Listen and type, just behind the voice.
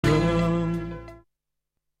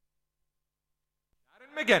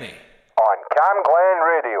McGinney. On Cam Glen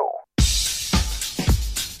Radio.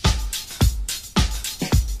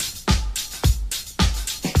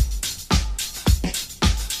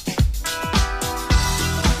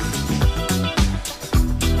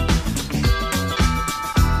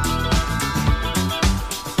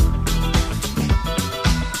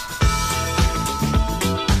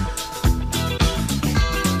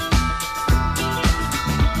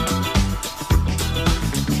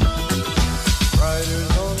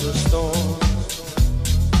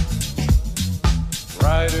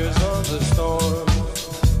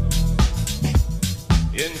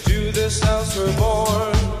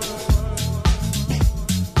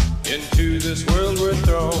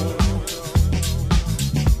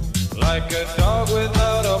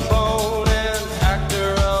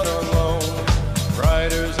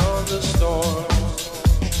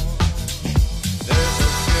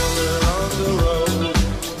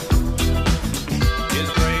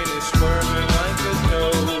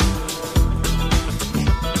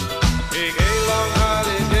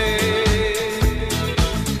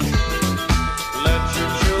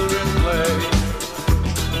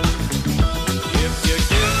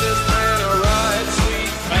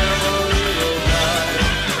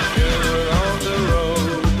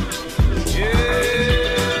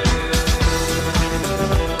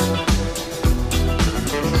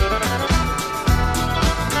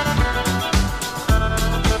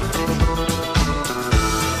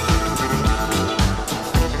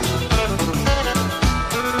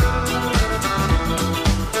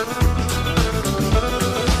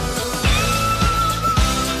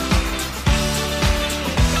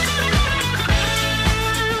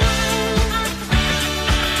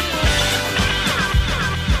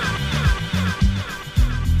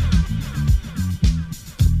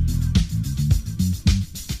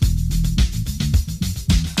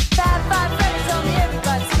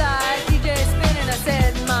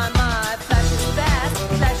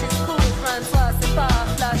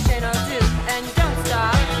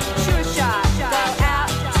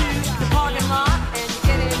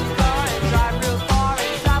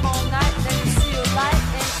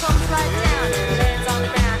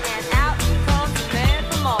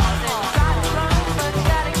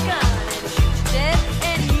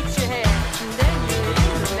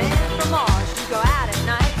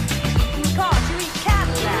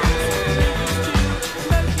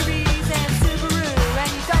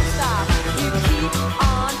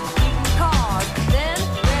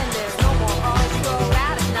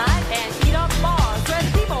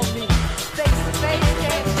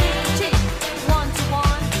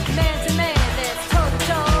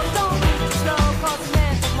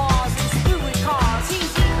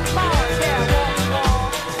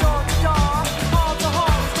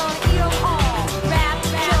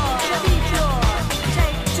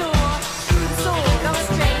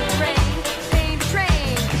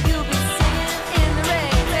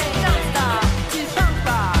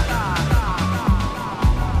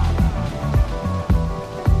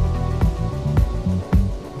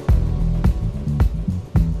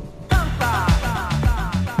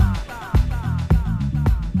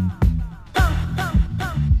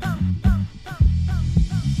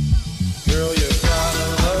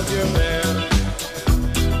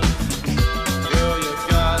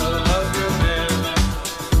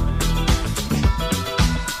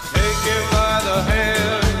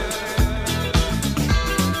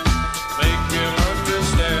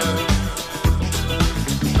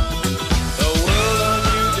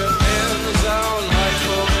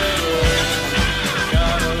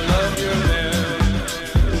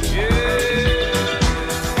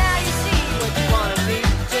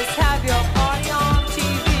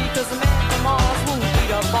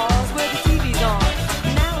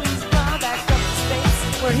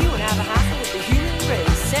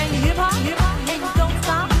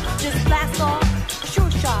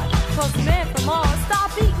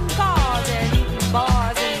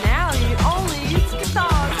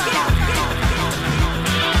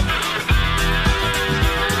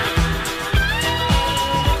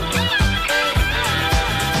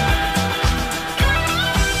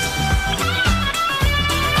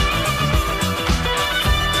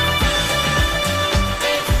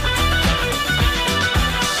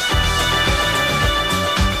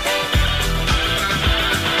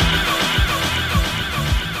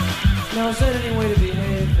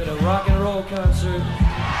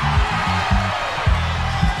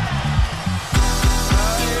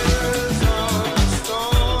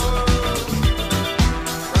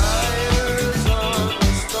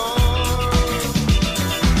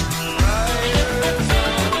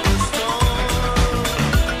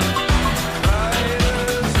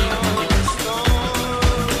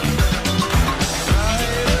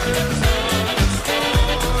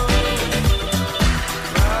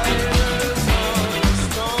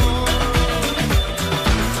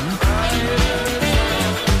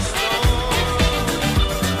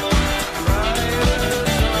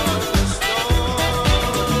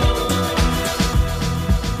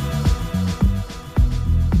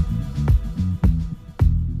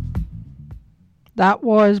 That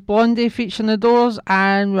was Blondie featuring The Doors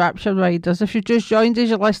and Rapture Riders. If you've just joined us,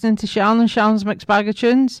 you're listening to Sharon and Sharon's Mixed Bag of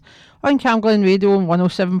Tunes on Cam Glen Radio on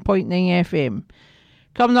 107.9 FM.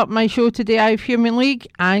 Coming up my show today, I have Human League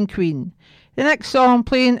and Queen. The next song I'm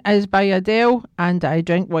playing is by Adele and I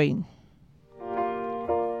Drink Wine.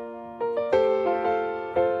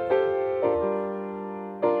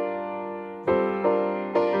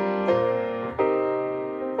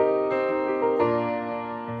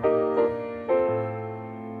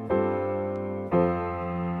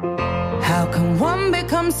 How can one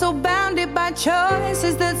become so bounded by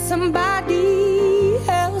choices that somebody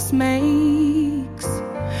else makes?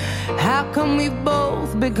 How can we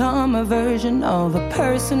both become a version of a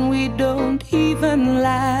person we don't even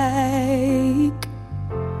like?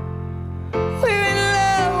 We're in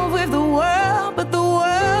love with the world, but the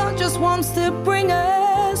world just wants to bring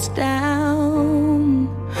us down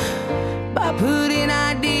by putting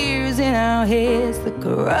ideas in our heads that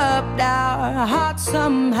corrupt our hearts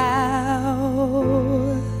somehow.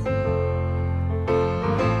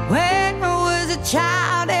 When I was a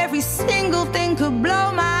child, every single thing could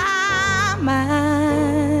blow my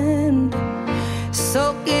mind,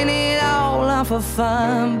 soaking it all up for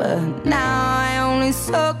fun, but now I only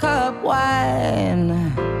soak up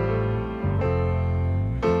wine.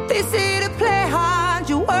 They say to play hard,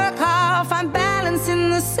 you work hard, find balance in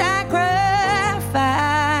the sacrifice.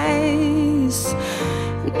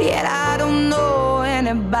 Yet I don't know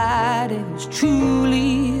anybody who's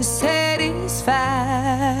truly satisfied.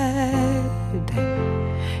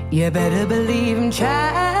 You better believe I'm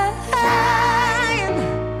trying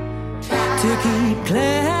to keep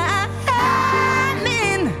climbing,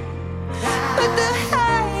 but the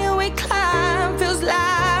higher we climb feels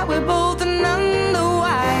like we're both none the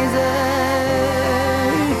wiser.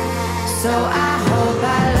 So I hope I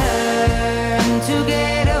learn to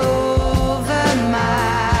get over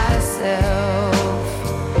myself,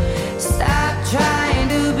 stop trying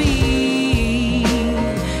to be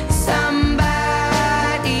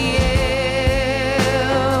somebody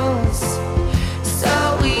else,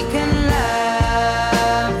 so we can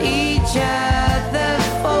love each other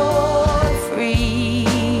for free.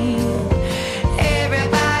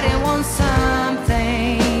 Everybody wants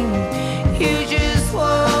something, you just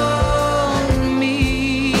want me.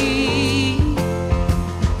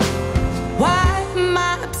 Why am I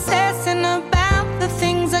obsessing about the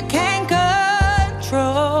things I can't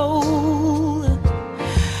control?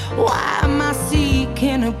 Why am I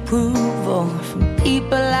seeking approval from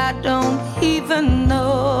people I don't even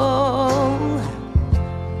know?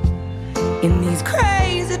 In these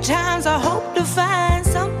crazy times, I hope to find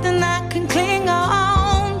something I can cling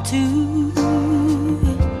on to,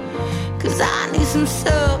 'cause I need some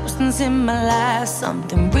substance in my life,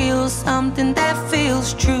 something real, something that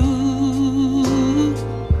feels true.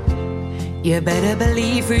 You better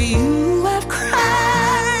believe for you I've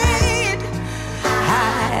cried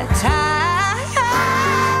high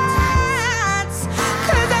tides,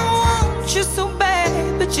 'cause I want you so bad,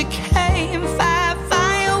 but you can't fight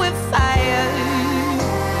fire with fire.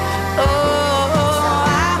 Oh,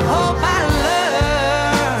 I hope I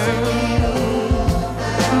learn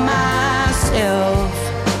myself,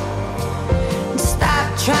 stop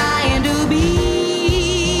trying to be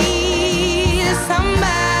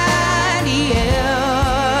somebody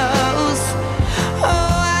else.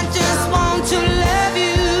 Oh, I just want to love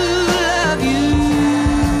you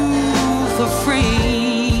for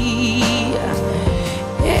free.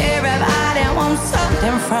 Everybody wants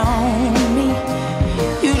something from me,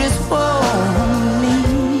 you just want me.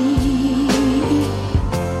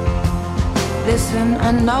 Listen, I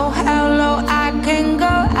know how low I can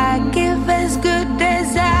go, I give as good as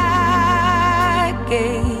I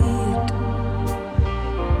get.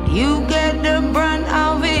 You get the brunt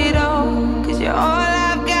of it all, 'cause you're all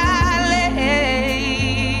I've got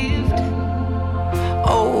left.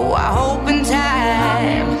 Oh, I hope in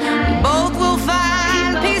time we both will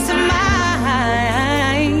find peace of mind.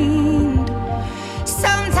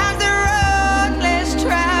 Sometimes the road less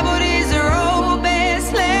traveled is the road best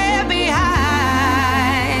left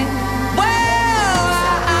behind. Well,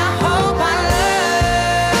 I hope I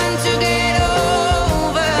learn to get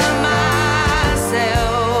over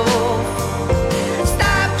myself,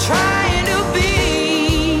 stop trying to be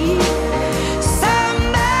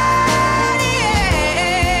somebody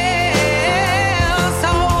else.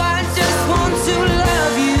 Oh, I just want to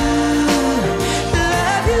love you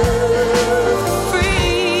for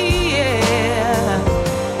free, yeah.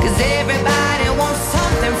 'Cause everybody wants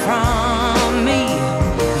something from me,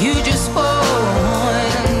 you just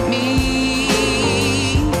want me.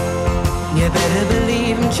 You better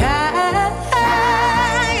believe I'm trying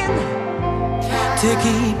to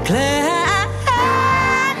keep climbing,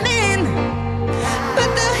 but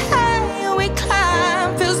the higher we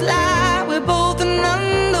climb feels like we're both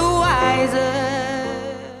none the wiser.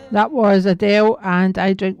 That was Adele and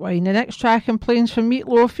I Drink Wine. The next track I'm playing is from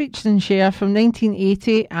Meatloaf featuring Cher from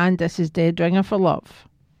 1980, and this is Dead Ringer for Love.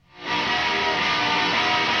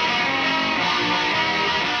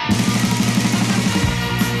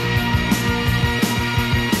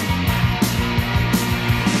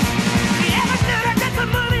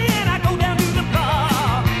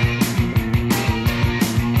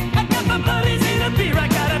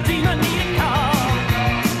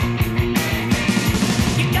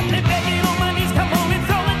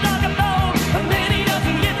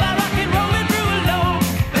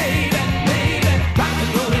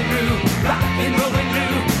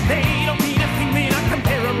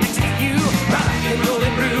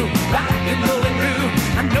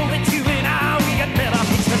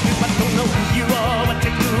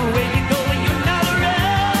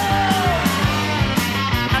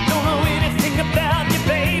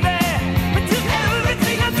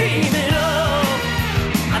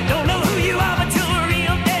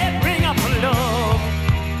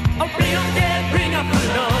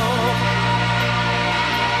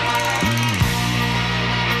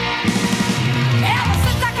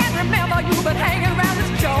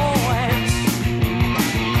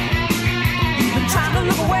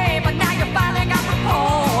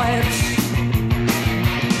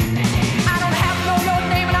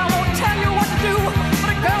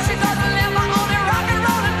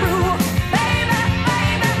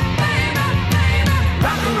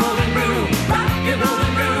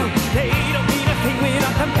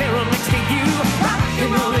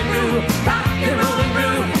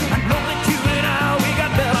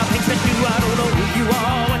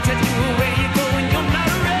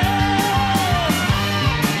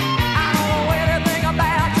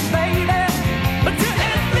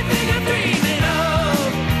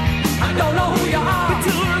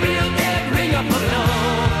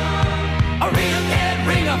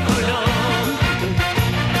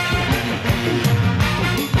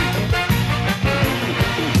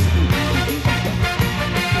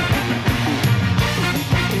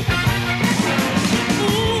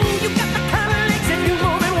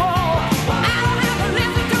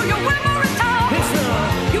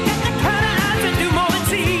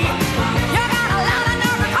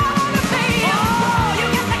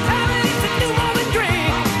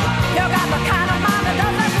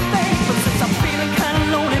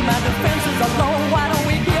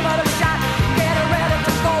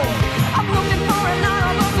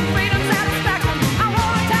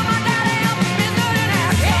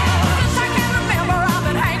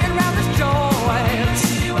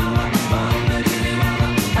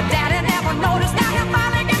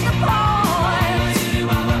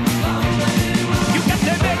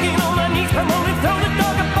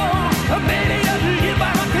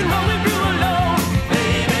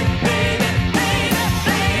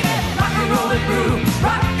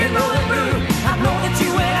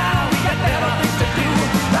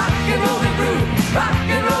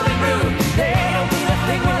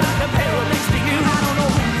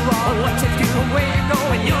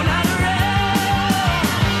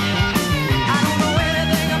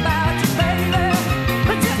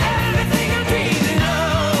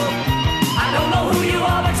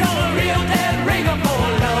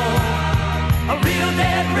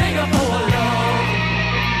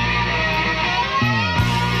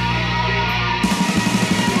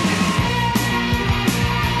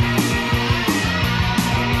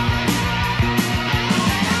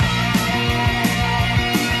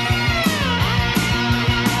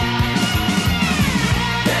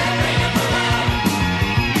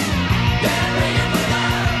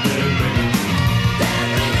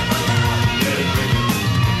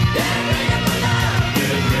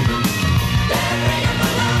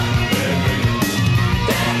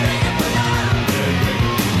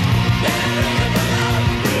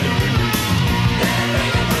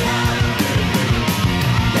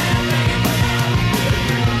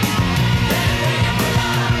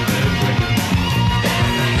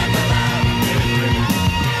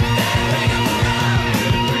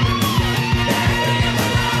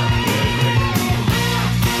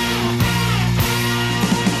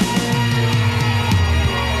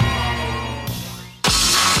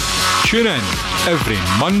 Tune in every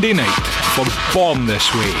Monday night for Born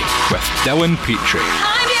This Way with Dylan Petrie.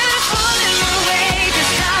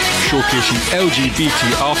 Showcasing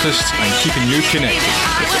LGBT artists and keeping you connected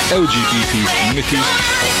with the LGBT communities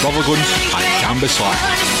of Rutherglen and Cambuslang.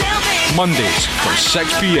 Mondays from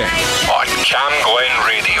 6 p.m. on Cam Glen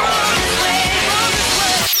Radio.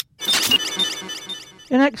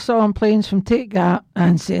 The next song playing from Take That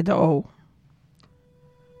and Said It All.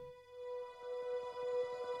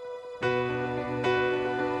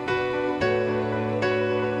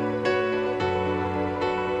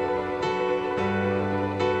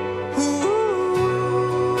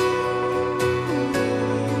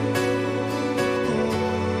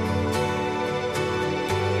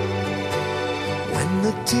 When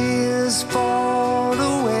the tears fall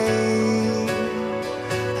away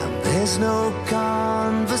and there's no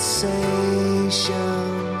conversation,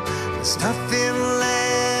 there's nothing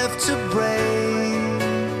left to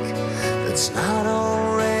break that's not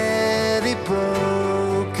already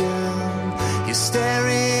broken. You're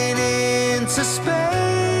staring into space,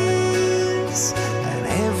 and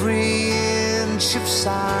every inch of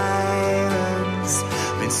silence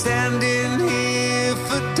been standing here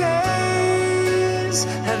for days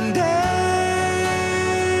and days.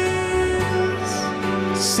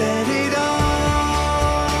 Said it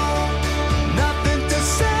all, nothing to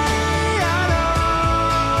say at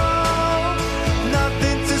all,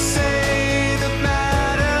 nothing to say that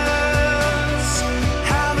matters.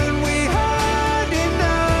 Haven't we heard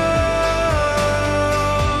enough?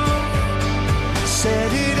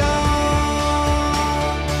 Said it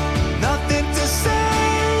all, nothing to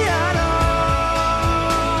say at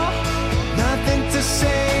all, nothing to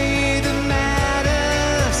say that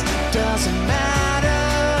matters. Doesn't matter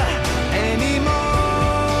anymore.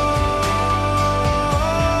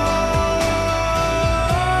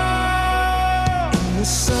 In the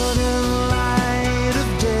sudden light of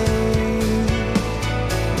day,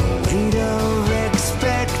 the weight of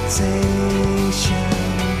expectation,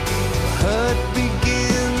 hurt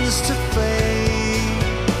begins to fade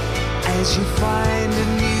as you find a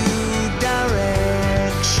new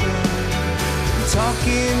direction.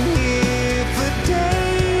 Talking here for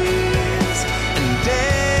days and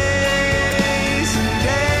days and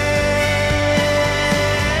days.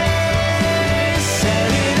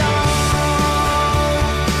 Said it all,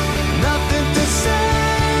 nothing to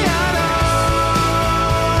say at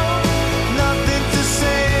all, nothing to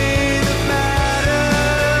say that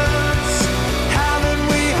matters. Haven't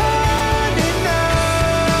we heard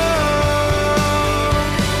enough?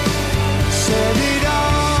 Said it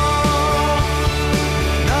all,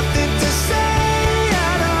 nothing to say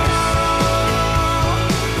at all,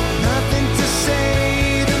 nothing to say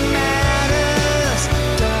that matters.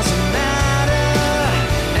 Doesn't matter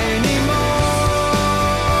anymore.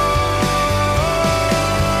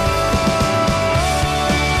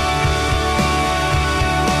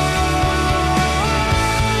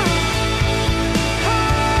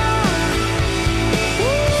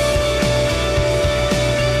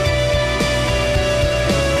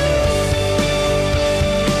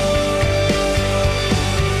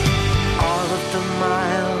 All of the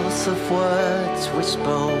miles of words were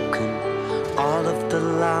spoken, all of the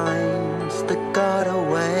lines that got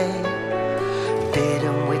away.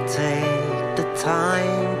 Didn't we take the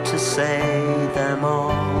time to say them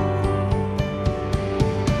all?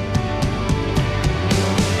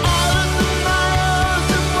 All of the miles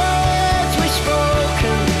of words were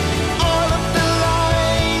spoken, all of the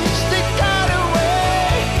lines that got away.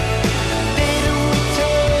 Didn't we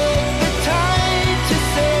take the time to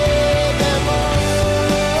say them all?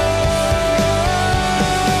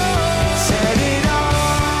 Said it all,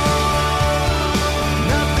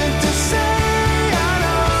 nothing to say at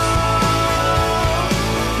all,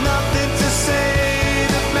 nothing to say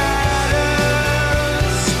that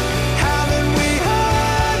matters. Haven't we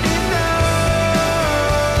heard enough?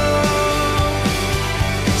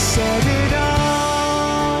 Said it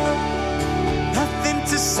all, nothing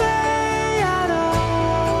to say at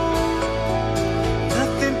all,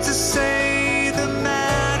 nothing to say that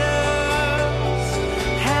matters.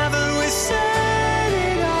 Haven't we said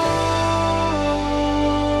it all?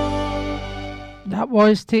 That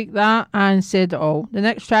was Take That and Said It All. The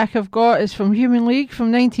next track I've got is from Human League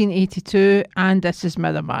from 1982, and this is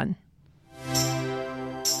Mirror Man.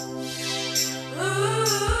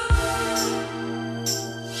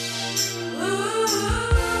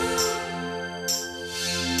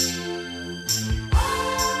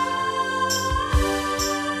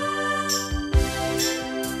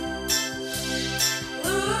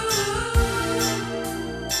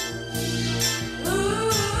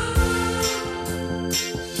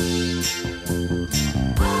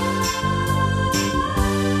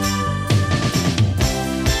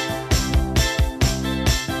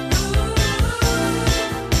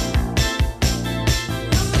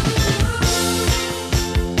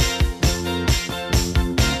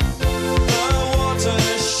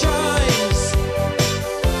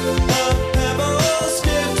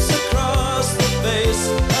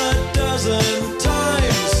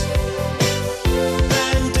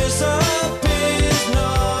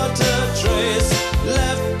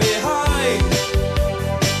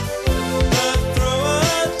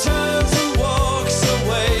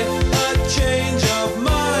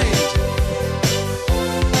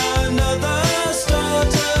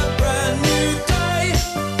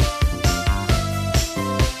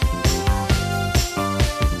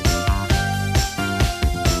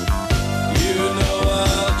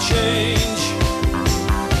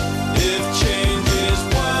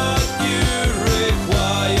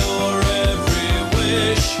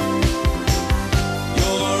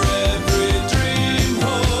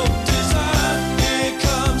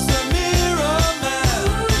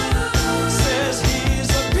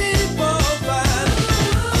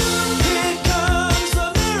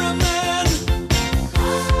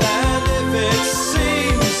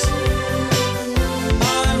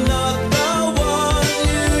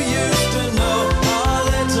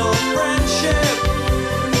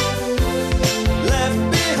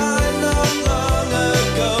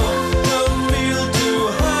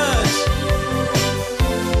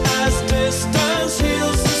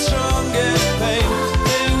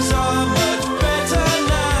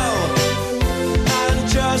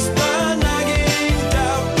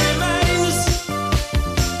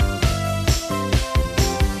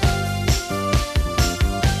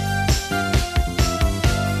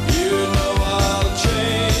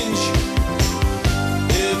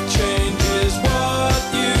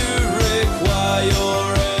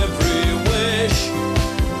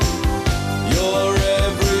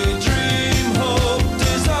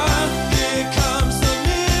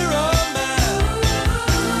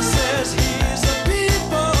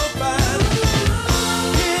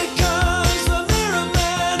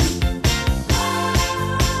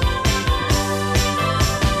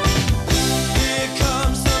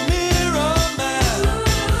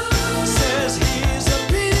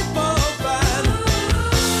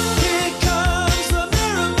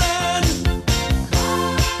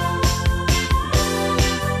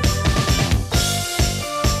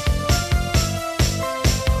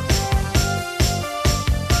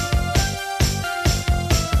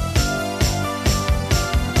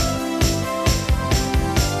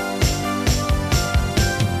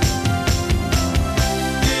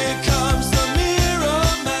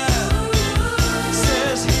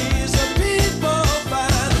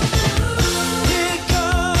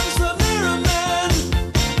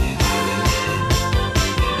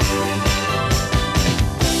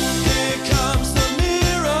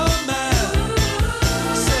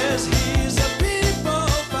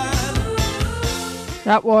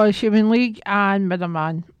 That was Human League and Mirror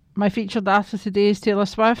Man. My featured artist today is Taylor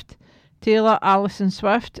Swift. Taylor Allison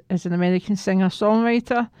Swift is an American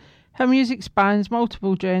singer-songwriter. Her music spans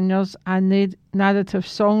multiple genres and narrative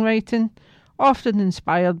songwriting, often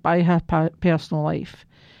inspired by her personal life.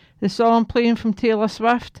 The song I'm playing from Taylor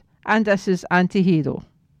Swift, and this is Anti-Hero.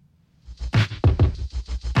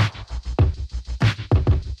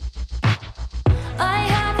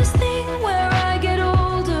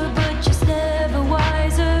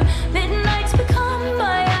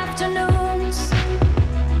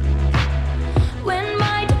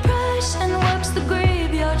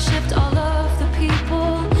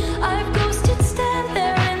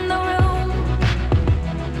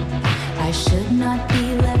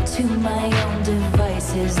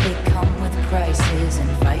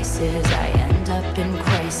 I end up in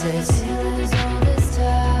crisis. All this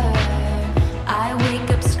time, I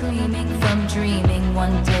wake up screaming from dreaming.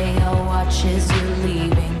 One day I'll watch as you're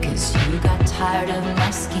leaving, 'cause you got tired of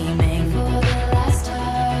my scheming. For the last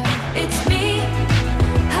time, it's me.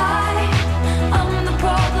 Hi, I'm the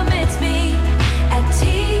problem, it's me. At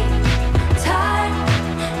tea time,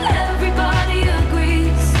 everybody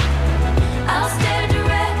agrees. I'll stare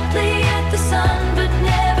directly at the sun, but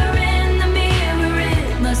never in the mirror.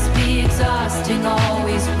 It must be exhausting,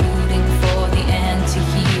 always rooting for the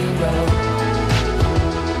anti-hero.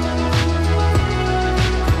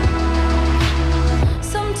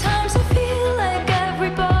 Sometimes I feel like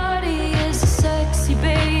everybody is a sexy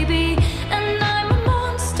baby, and I'm a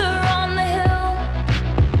monster on the hill.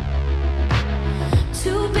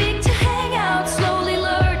 Too big to hang out, slowly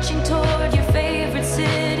lurching toward your favorite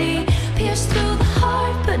city. Pierced through the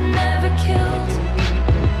heart, but never killed.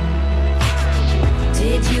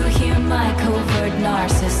 Did you hear my covert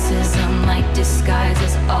narcissism? Like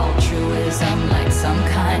disguises altruism, like some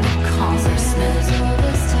kind of congressman. All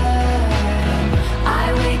this time,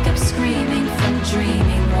 I wake up screaming from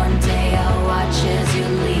dreaming. One day I'll watch as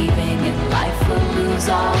you're leaving, and life will lose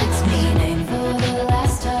all its meaning. For the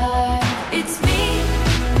last time, it's me.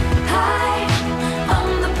 Hi,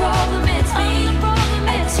 I'm the problem, it's me.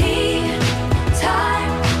 At tea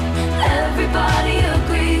time, everybody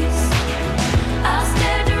agrees. I'll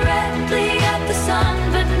stare directly at the sun,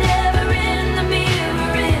 but never in the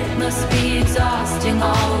mirror. It must be exhausting,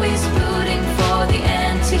 always rooting for the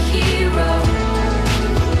anti-hero.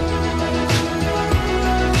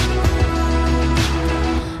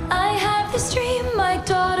 I have this dream, my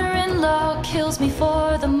daughter-in-law kills me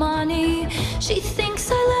for the money. She thinks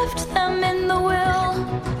I left them in the will.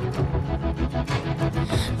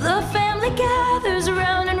 The family gathers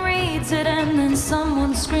around and reads it, and then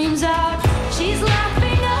someone screams out, she's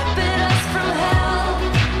laughing up at us from hell.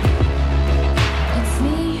 It's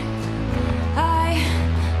me. I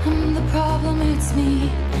am the problem, it's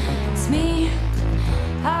me. It's me.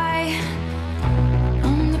 I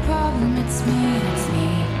am the problem, it's me. It's me.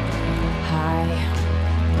 Hi.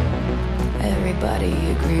 Everybody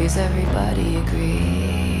agrees, everybody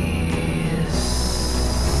agrees.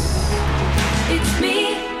 It's me.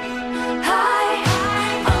 Hi,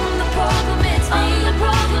 I'm the problem, it's me. I'm the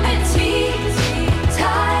problem, it's me.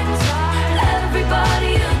 Times,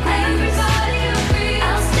 everybody agrees.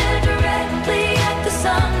 I'll stare directly at the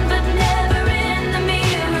sun, but never in the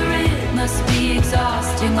mirror. It must be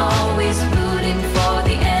exhausting, always rooting for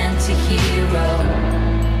the anti-hero.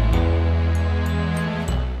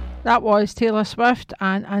 That was Taylor Swift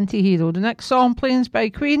and Anti-Hero. The next song playing is by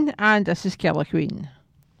Queen, and this is Killer Queen.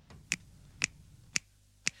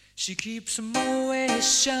 She keeps a Moet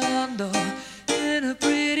Chandon in a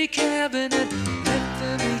pretty cabinet. Let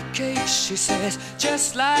them eat cake, she says,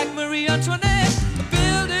 just like Marie Antoinette. A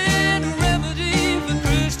building remedy for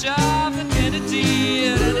Khrushchev and Kennedy.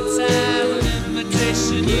 At any time, an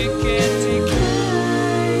invitation you can't decline.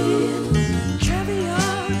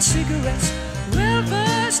 Caviar and cigarettes, well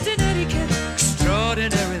versed in etiquette,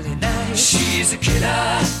 extraordinarily nice. She's a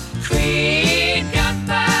killer queen,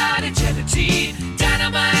 gunpowder gelatine,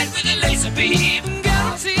 dynamite with a laser beam,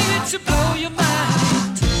 guaranteed to blow your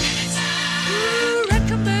mind. Ooh,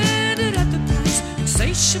 recommended at the price,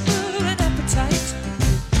 insatiable and appetite.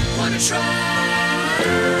 Wanna try?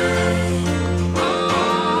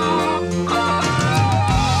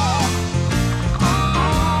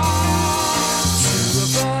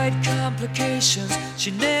 Complications,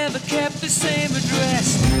 she never kept the same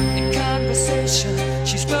address. In conversation,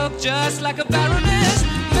 she spoke just like a baroness.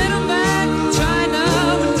 Middleman from China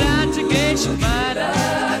went down to gauge your mind.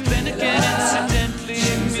 Then again, incidentally,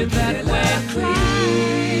 you're that way.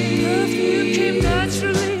 Perfume came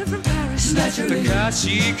naturally from Paris, because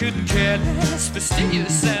she couldn't care less,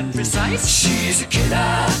 fastidious and precise. She's a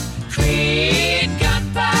killer queen, gun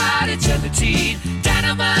body gelatine.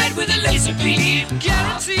 Dynamite with a laser beam,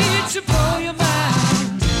 guaranteed to blow your mind.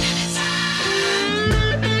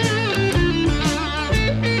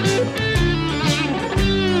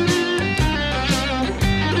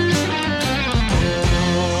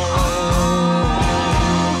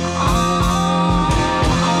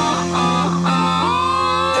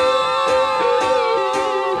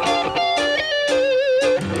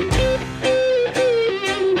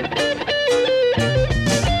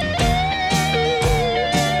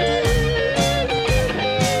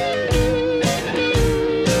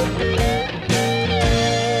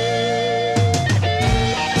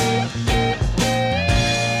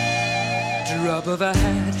 Of a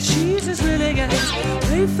hat, she's as willing as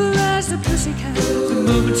playful as the pussycat.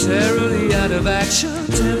 Momentarily out of action,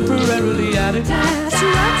 temporarily out of gas.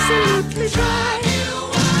 You're absolutely dry.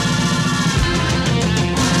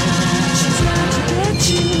 She's out to get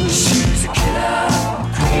you. She's a killer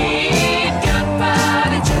queen,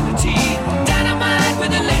 gunpowder gelatine, dynamite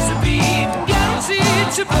with a laser beam,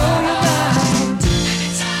 guaranteed to blow your mind.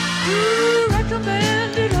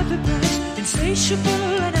 Recommended at the price,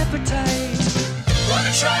 insatiable and appetite.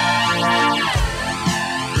 Wanna try?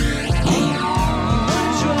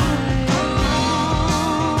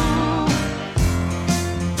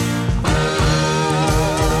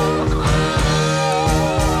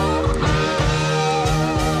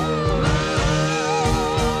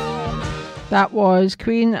 That was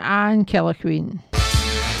Queen and Killer Queen.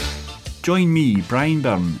 Join me, Brian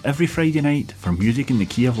Byrne, every Friday night for Music in the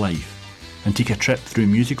Key of Life and take a trip through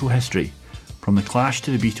musical history, from the Clash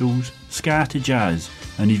to the Beatles, ska to jazz,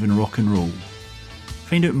 and even rock and roll.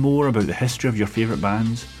 Find out more about the history of your favourite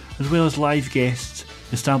bands, as well as live guests,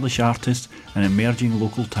 established artists, and emerging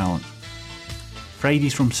local talent.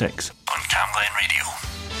 Fridays from 6 on Cam Glen Radio.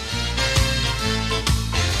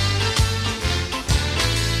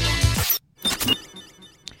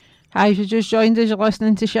 Hi, if you just joined us, you're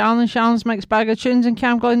listening to Sharon and Sharon's Mixed Bag of Tunes on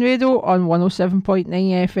Cam Glen Radio on 107.9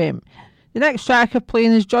 FM. The next track I'm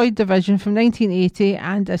playing is Joy Division from 1980,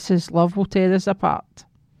 and this is Love Will Tear Us Apart.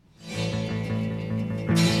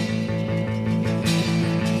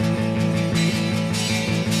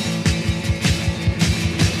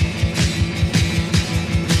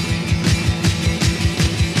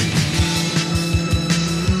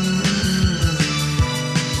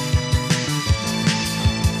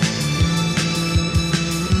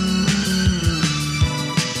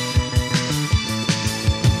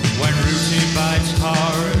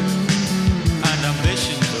 Hard and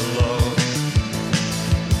ambitions are low,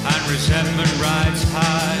 and resentment rides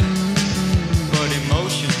high, but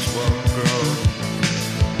emotions won't grow.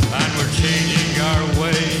 And we're changing our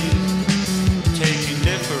ways, taking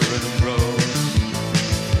different roads.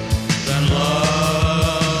 Then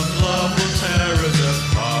love will tear us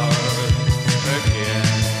apart again.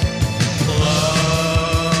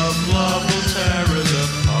 Love will tear us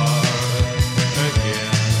apart again.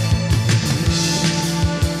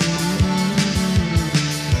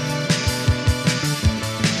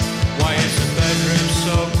 Why is the bedroom so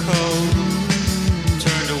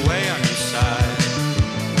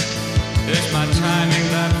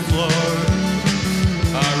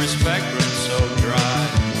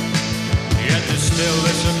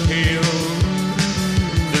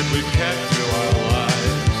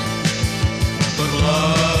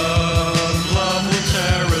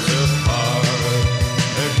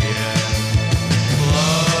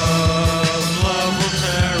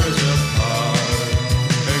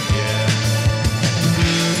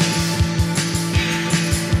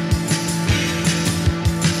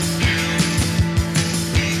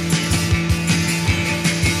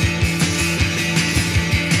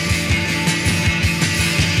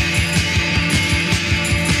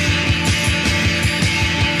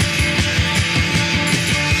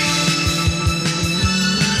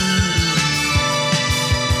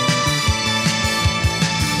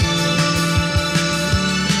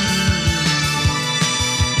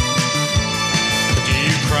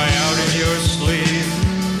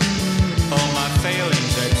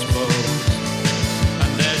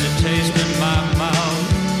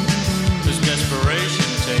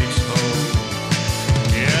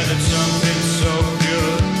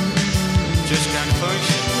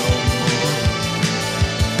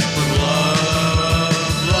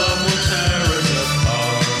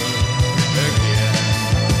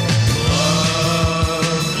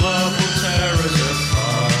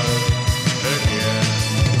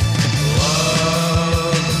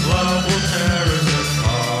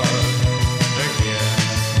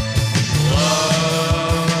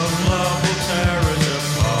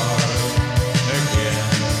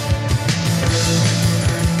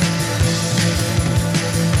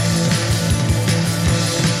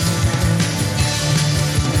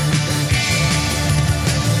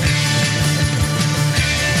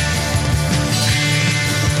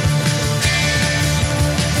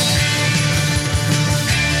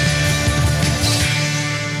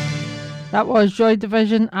That was Joy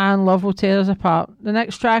Division and Love Will Tear Us Apart. The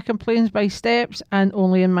next track I'm playing is by Steps and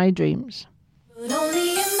Only in My Dreams. But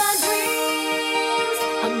only in my dreams,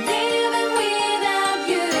 I'm living without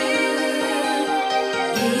you.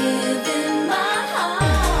 Giving my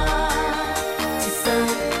heart to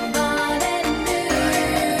somebody new.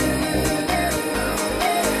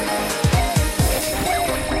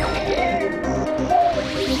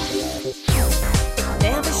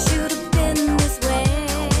 Never should have been this way.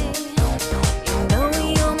 You know we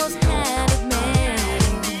almost had it made.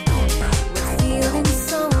 We're feeling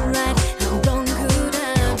so right. How long could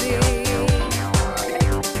I be?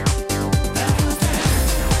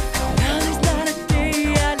 Now there's not a day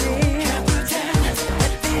I live. Can't pretend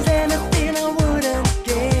that there's anything I wouldn't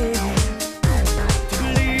give. To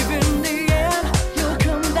believe in the end you'll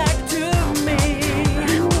come back to me.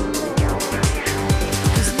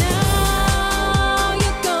 'Cause now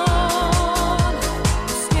you're gone,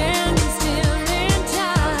 standing still in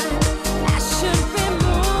time. I should be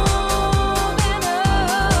moving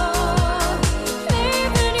on,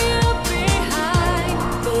 leaving you behind.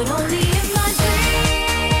 But only in my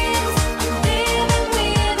dreams, I'm living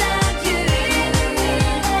without you.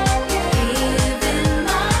 Giving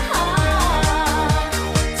my heart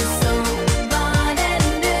to somebody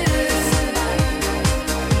new.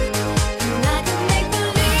 And I can make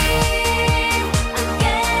believe I'm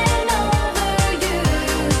getting over you,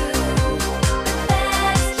 but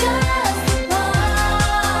that's just the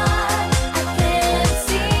part I can't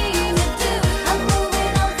seem to do. I'm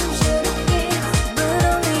moving on from should have been, but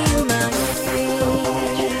only in my dreams.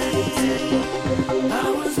 I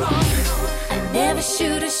was wrong. I never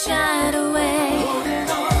should have shied away.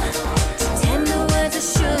 Tender words I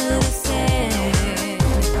should have said.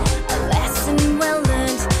 A lesson well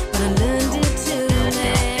learned, but I learned it too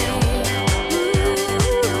late.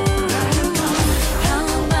 How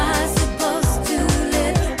am I supposed to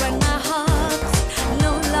live when my heart's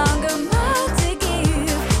no longer mine to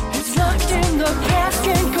give? It's locked in the past,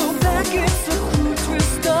 can't go back. It's a cruel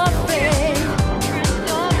twist of fate.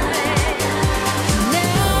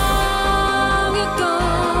 Now you're gone.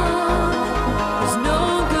 There's no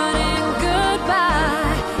good in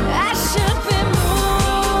goodbye. I should be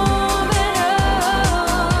moving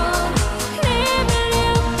on, leaving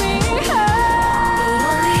you behind. But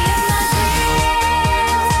only in my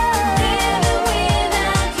dreams, living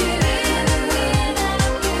without you.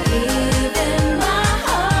 Giving my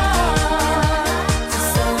heart to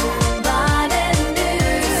somebody new.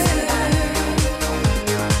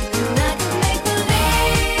 And I can make believe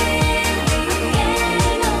I'm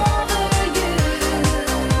getting over you,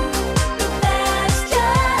 but that's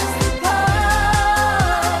just the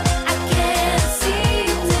part I can't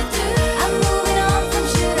seem to do. I'm moving on from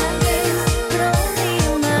should I been, but only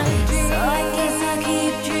in my dreams. So I guess I'll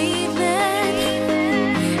keep dreaming.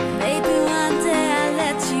 Maybe one day I'll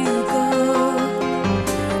let you go.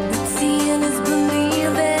 But seeing is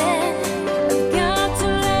believing. I've got to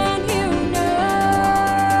let you know.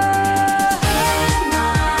 In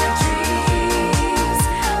my dreams,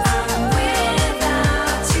 I'm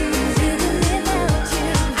without you.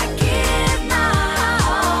 I give my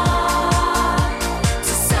heart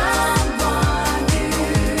to someone new.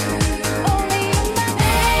 Only in my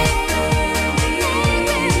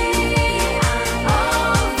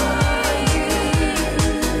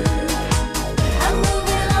I'm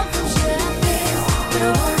moving on from should I been, but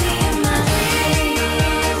only in my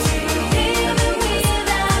dreams. Living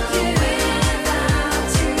without you,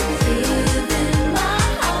 giving my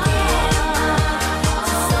heart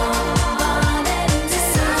to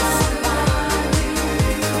somebody,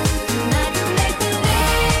 and I can make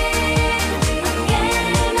believe I'm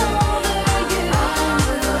getting over you.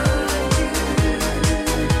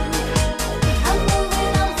 I'm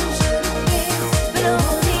moving on from should have been, but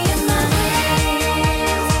only in my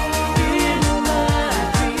dreams.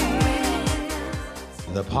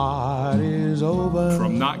 The party's over.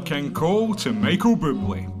 From Nat King Cole to Michael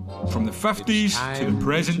Bublé, from the 50s to the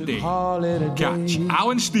present day, catch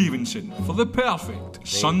Alan Stevenson for the perfect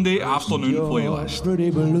Sunday afternoon playlist.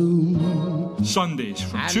 Pretty balloon. Sundays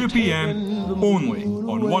from 2 p.m. only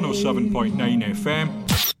on 107.9 FM.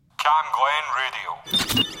 Cam Glen Radio.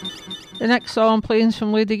 The next song playing is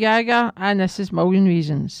from Lady Gaga, and this is Million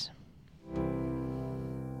Reasons.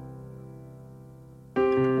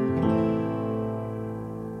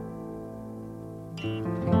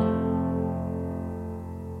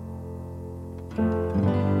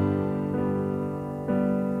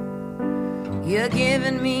 You're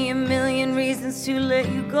giving me a million reasons to let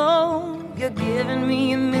you go. You're giving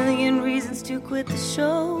me a million reasons to quit the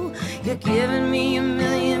show. You're giving me a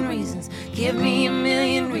million reasons. Give me a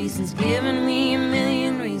million reasons, giving me a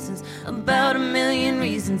million reasons, about a million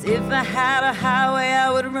reasons. If I had a highway, I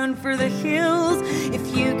would run for the hills.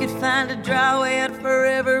 If you could find a dry way, I'd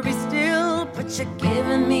forever be still. But you're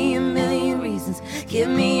giving me a million reasons, give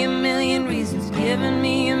me a million reasons, giving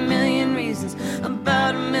me a million reasons,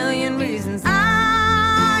 about a million reasons.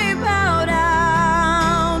 I bow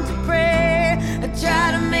down to pray, I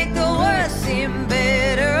try to make the worst seem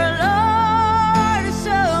better. Lord,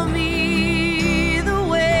 show me the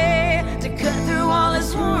way to cut through all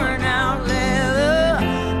this worn out leather.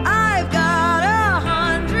 I've got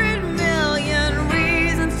 100 million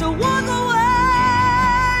reasons to walk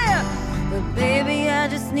away, but baby, I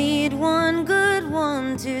just need one good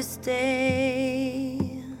one to stay.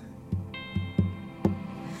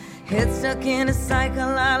 Head stuck in a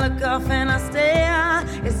cycle, I look off and I stare.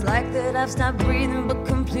 It's like that I've stopped breathing but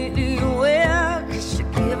completely aware. 'Cause you're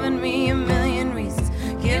giving me a million reasons,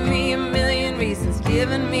 give me a million reasons,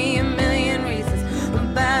 giving me a million reasons,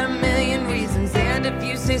 about a million reasons. And if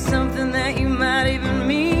you say something that you might even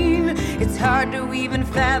mean, it's hard to even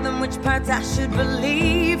fathom which parts I should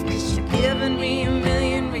believe. 'Cause you're giving me a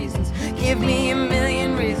million reasons, give me a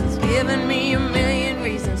million reasons, giving me a million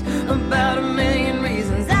reasons, about a million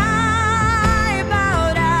reasons. I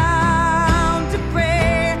bow down to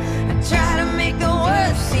pray, I try to make the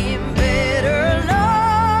worst seem better.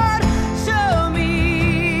 Lord, show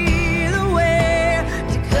me the way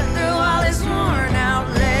to cut through all this worn out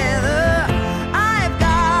leather. I've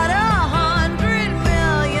got 100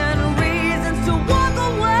 million reasons to walk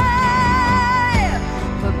away,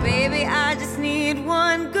 but baby, I just need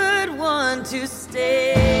one good one to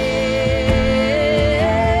stay.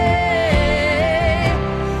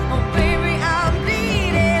 Oh baby, I'm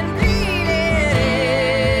bleeding, bleeding.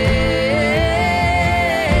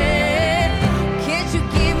 Can't you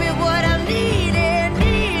give me what I'm needing,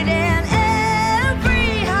 needing? Every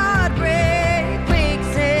heartbreak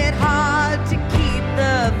makes it hard to keep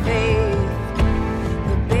the faith,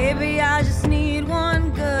 but baby, I just need one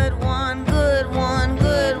good one, good one,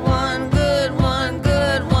 good one, good one,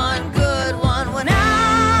 good one, good one. When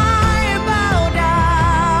I bow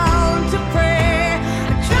down to pray,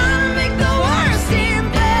 I try to make the worst seem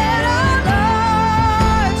better.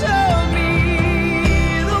 Lord, show me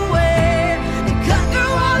the way to cut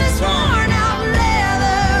through all this worn out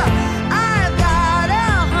leather. I've got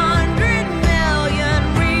 100 million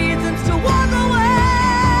reasons to walk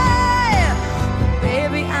away, but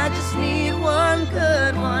baby, I just need one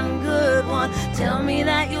good one, good one. Tell me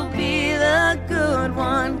that you'll be the good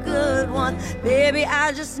one, good one. Baby,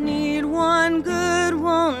 I just need one good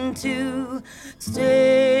one to stay.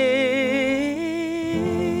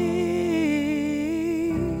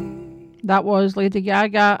 That was Lady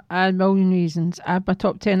Gaga and Million Reasons. At my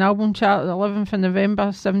top 10 album chart, the 11th of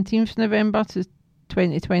November, 17th of November to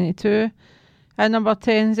 2022. At number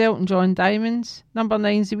 10 is Elton John, Diamonds. Number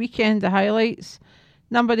 9 is The Weeknd, The Highlights.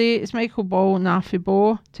 Number 8 is Michael Ball, Naffy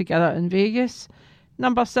Bo, Together in Vegas.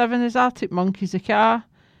 Number 7 is Arctic Monkeys, The Car.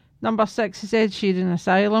 Number 6 is Ed Sheeran,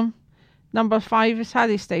 Asylum. Number 5 is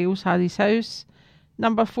Harry Styles, Harry's House.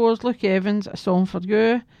 Number 4 is Luke Evans, A Song for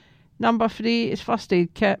You. Number 3 is First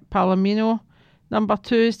Aid Kit, Palomino. Number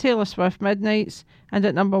 2 is Taylor Swift, Midnights. And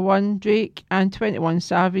at number 1, Drake and 21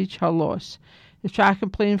 Savage, Her Loss. The track I'm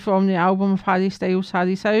playing from the album of Harry Styles,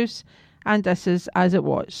 Harry's House. And this is As It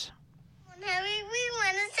Was. Harry, we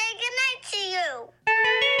want to say goodnight to you.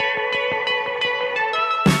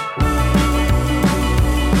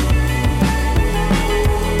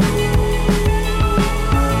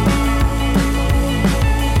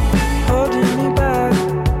 Holding me back,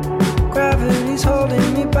 gravity's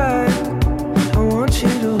holding me back. I want you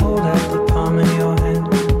to hold out the palm of your hand.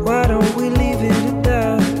 Why don't we leave it at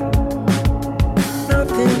that?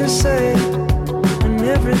 Nothing to say when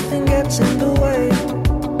everything gets in the way.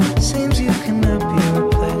 Seems you cannot be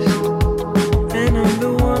replaced, and I'm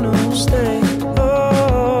the one who'll stay.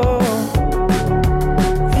 Oh,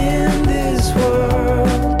 in this world,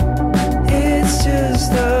 it's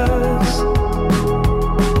just us.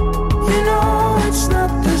 You know it's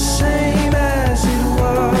not the same as it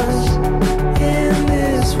was. In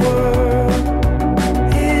this world,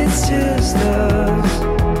 it's just us.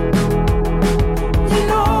 You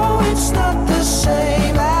know it's not the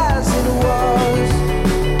same as it was.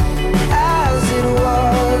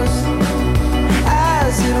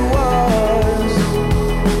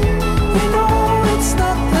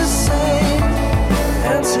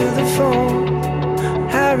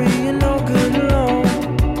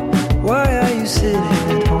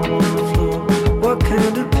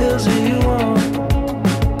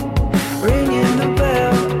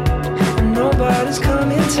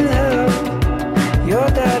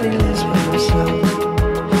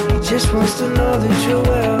 just wants to know that you're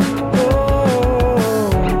well. Oh,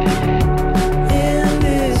 in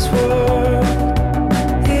this world,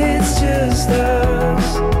 it's just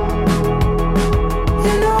us.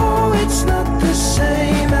 You know it's not the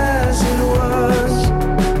same as it was.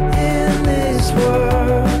 In this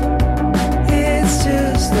world, it's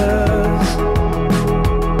just us.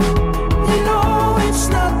 You know it's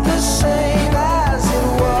not the same as it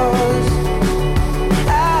was.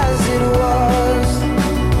 As it was.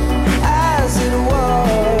 As it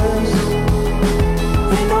was.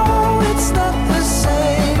 You know it's not the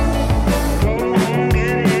same. Go home,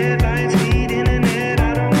 get headlines, feed internet. I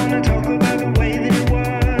don't wanna talk about the way that it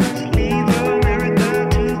was. Leave America,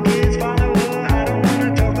 2 kids follow her. I don't wanna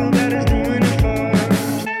talk about us doing it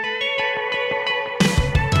first.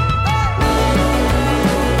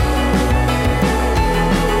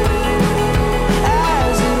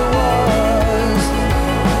 As it was.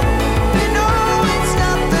 You know it's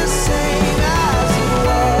not the same as it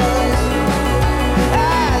was.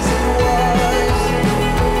 As it was.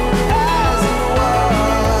 As it was.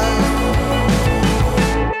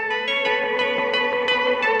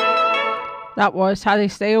 That was Harry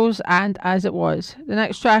Styles and As It Was. The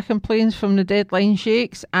next track I'm playing is from the Deadline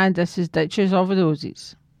Shakes, and this is Ditches of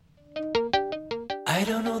Roses. I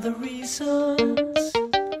don't know the reasons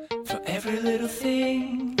for every little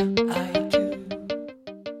thing I do,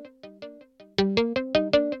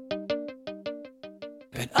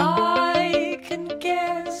 but I can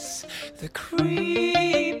guess the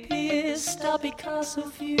creepiest stuff because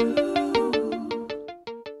of you.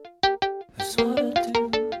 That's what I do.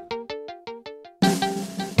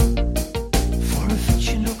 For a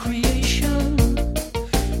fictional creation,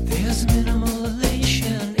 there's minimal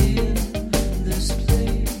elation in this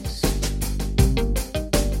place.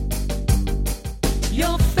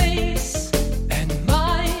 Your face and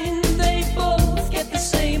mine, they both get the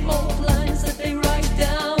same old lines that they write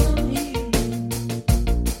down here.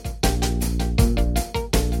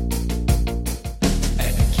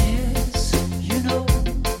 And I guess, you know,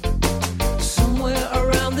 somewhere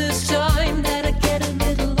around this time that I get a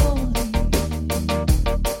little lonely.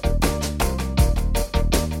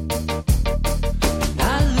 I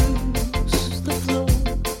lose the flow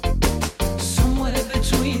somewhere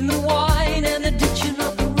between the wine and the ditching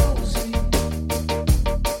of the rosy.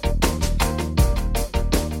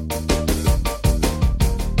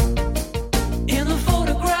 In the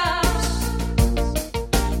photographs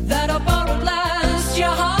that I borrowed last, your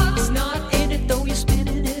heart's not in it, though you're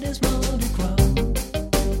spinning it as Mardi Gras.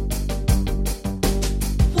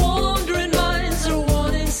 Wandering minds are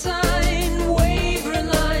wanting sign, wavering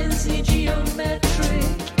lines need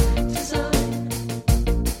geometric design.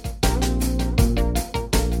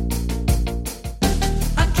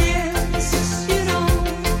 I guess, you know,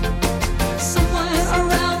 somewhere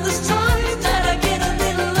around this time that I get a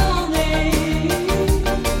little lonely.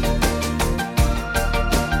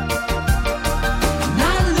 And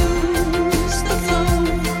I lose the flow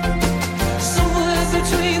somewhere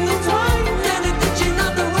between the wine and the ditching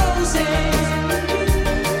of the roses.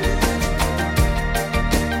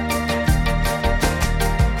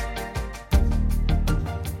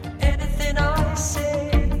 Anything I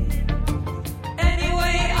say,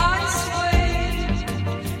 anyway I sway,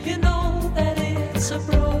 you know that it's a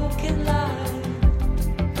broken lie.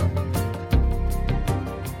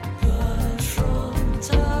 But from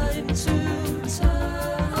time to time,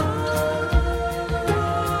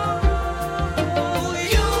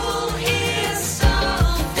 you'll hear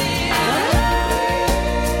something.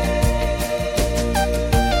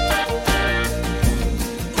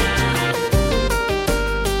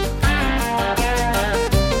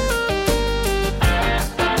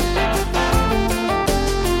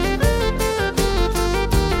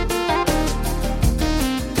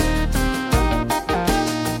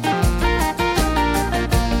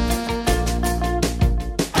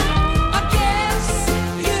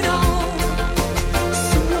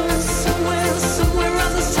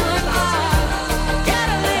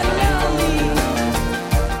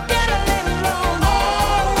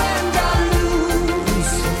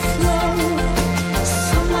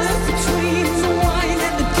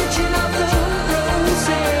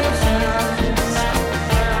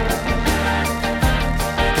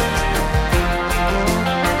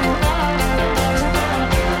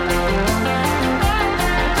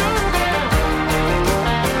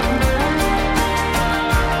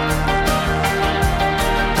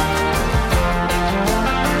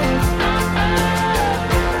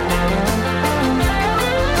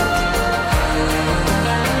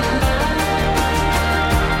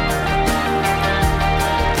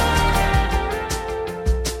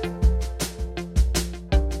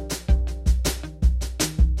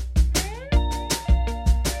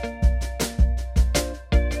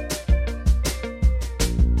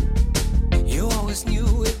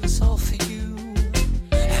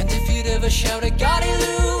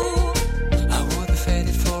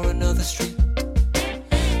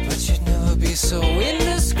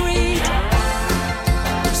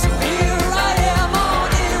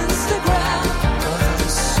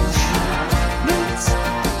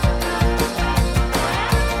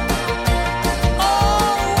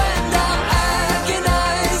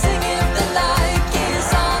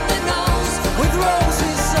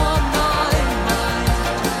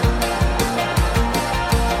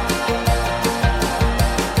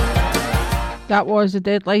 That was the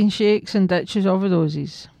Deadline Shakes and Ditches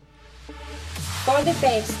Overdoses. For the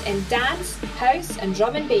best in dance, house and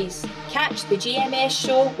drum and bass, catch the GMS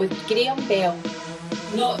show with Graham Bell.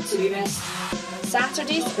 Not to be missed.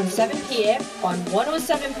 Saturdays from 7pm on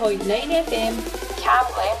 107.9 FM, Cam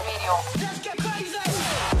Glen Radio.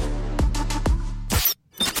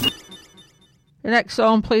 The next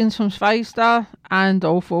song playing from 5 Star and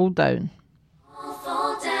All Fall Down. All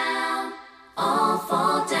fall down, all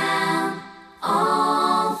fall down,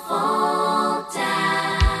 all fall down.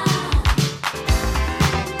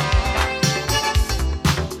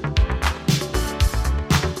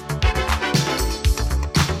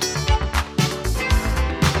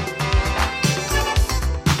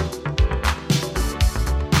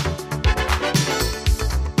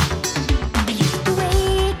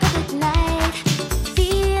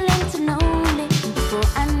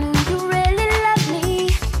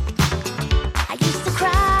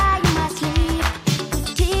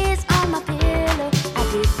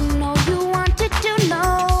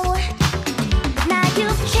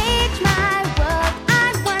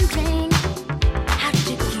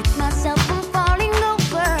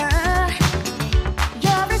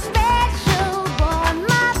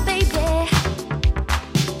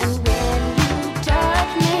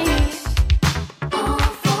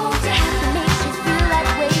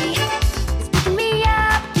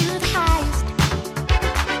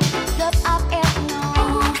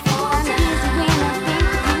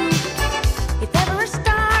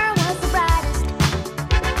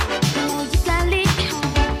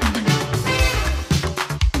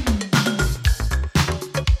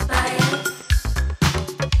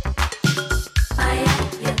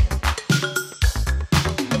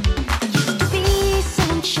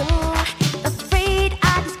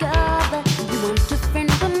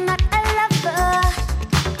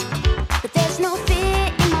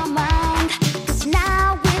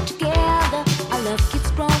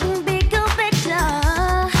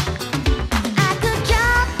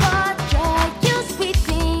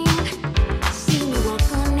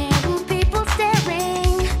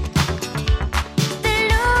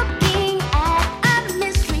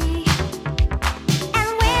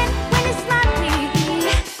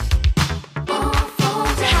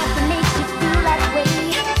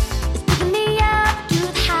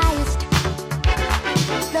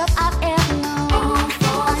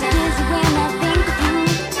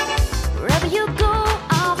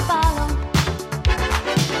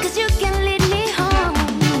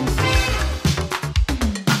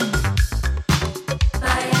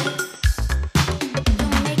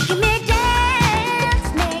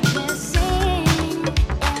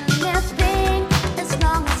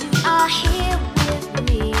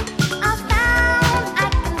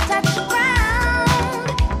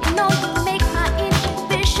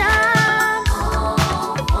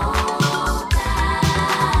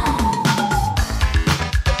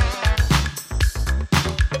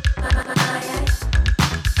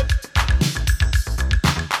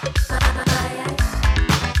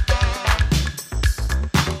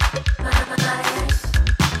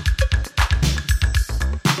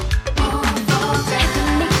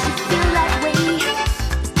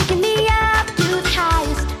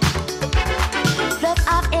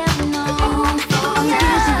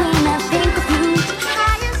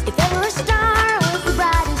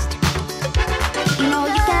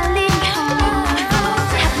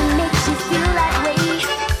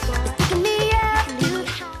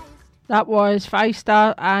 That was 5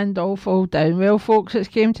 Star and All Fall Down. Well, folks, it's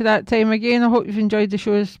came to that time again. I hope you've enjoyed the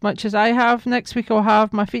show as much as I have. Next week I'll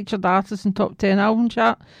have my featured artist and top 10 album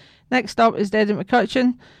chat. Next up is Deddy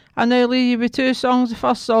McCutcheon. I now leave you with 2 songs. The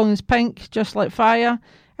first song is Pink, Just Like Fire,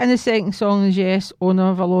 and the second song is Yes, Owner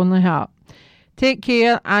of a Lonely Heart. Take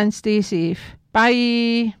care and stay safe.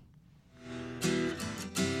 Bye.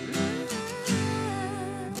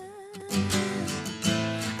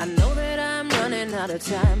 I know that I'm running out of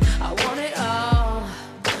time. I want it all.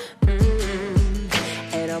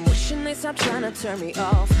 And I'm wishing they stop trying to turn me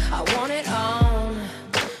off. I want it all.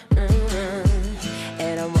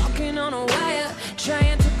 And I'm walking on a wire,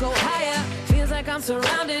 trying to go higher. Feels like I'm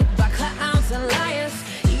surrounded by clowns and liars.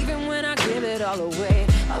 Even when I give it all away,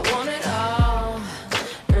 I want it all.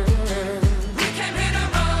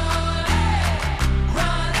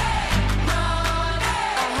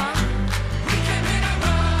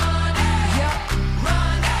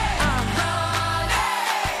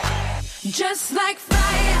 Just like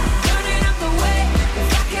fire, burning up the way. If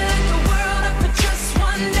I can light the world up for just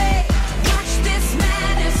one day. Watch this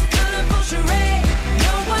madness, colorful charade.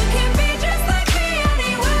 No one can be just like me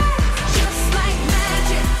anyway. Just like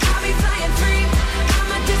magic, I'll be flying free.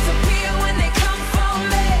 I'ma disappear when they come.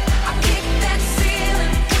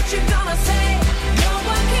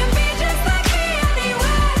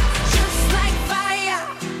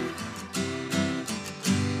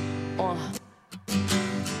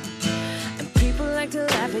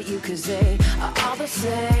 with you 'cause they are all the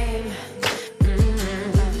same.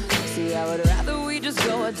 See, I would rather we just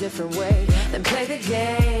go a different way than play the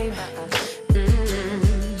game.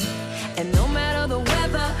 And no matter the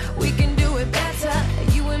weather, we can do it better.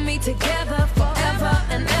 You and me together forever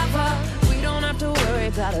and ever. We don't have to worry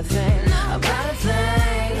about a thing, about a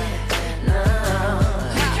thing. No.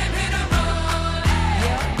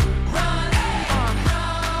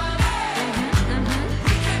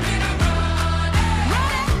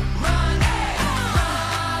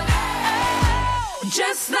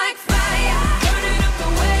 Just like fire, burning up the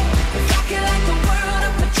way. If I could light the world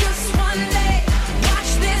up for just one day,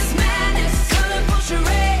 watch this madness, colorful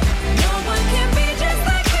charade. No one can be just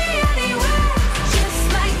like me anyway. Just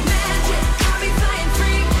like magic, I'll be flying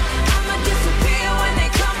free. I'ma disappear when they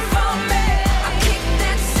come for me. I kick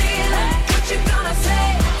that ceiling, what you gonna say?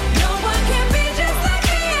 No one can be just like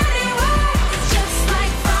me anyway. Just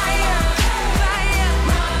like fire, fire.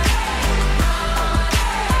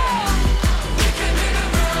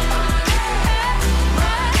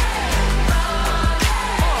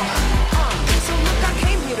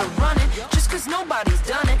 Cause nobody's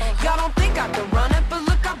done it. Y'all don't think I can run it, but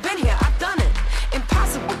look, I've been here, I've done it.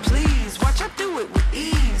 Impossible, please. Watch I do it with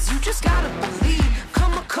ease. You just gotta believe.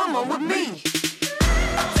 Come on with me.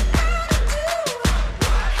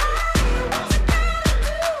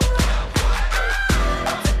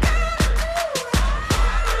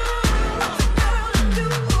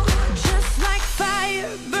 Just like fire,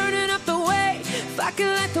 burning up the way. If I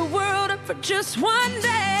could light the world up for just one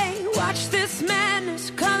day, watch this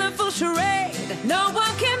madness, colorful charade. No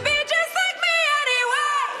one can be just like me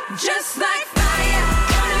anyway. Just like fire,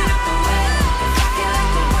 burning up the way. If I could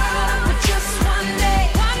light the world up for just one day,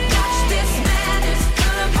 watch this madness,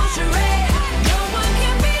 colorful charade. No one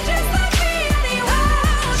can be just like me anyway.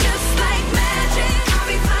 Just like magic, I'll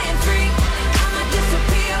be flying free. I'ma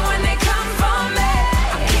disappear when they come for me.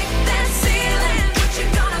 I kick that ceiling, what you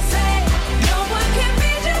gonna say? No one can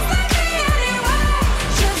be just like me anyway.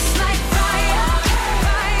 Just like fire,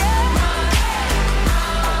 fire.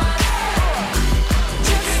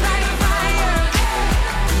 Just like fire.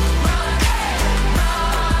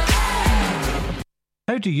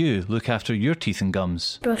 How do you look after your teeth and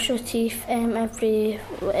gums? Brush your teeth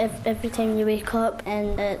every time you wake up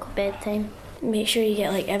and at bedtime. Make sure you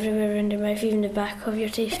get like everywhere around your mouth, even the back of your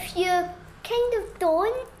teeth. If you kind of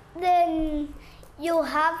don't, then you'll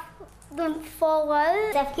have them fall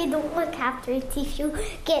out. If you don't look after your teeth, you'll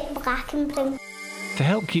get black and brown. To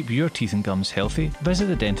help keep your teeth and gums healthy, visit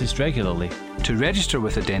the dentist regularly. To register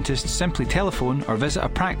with a dentist, simply telephone or visit a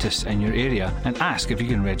practice in your area and ask if you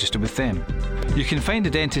can register with them. You can find a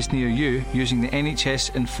dentist near you using the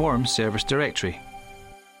NHS Inform Service Directory.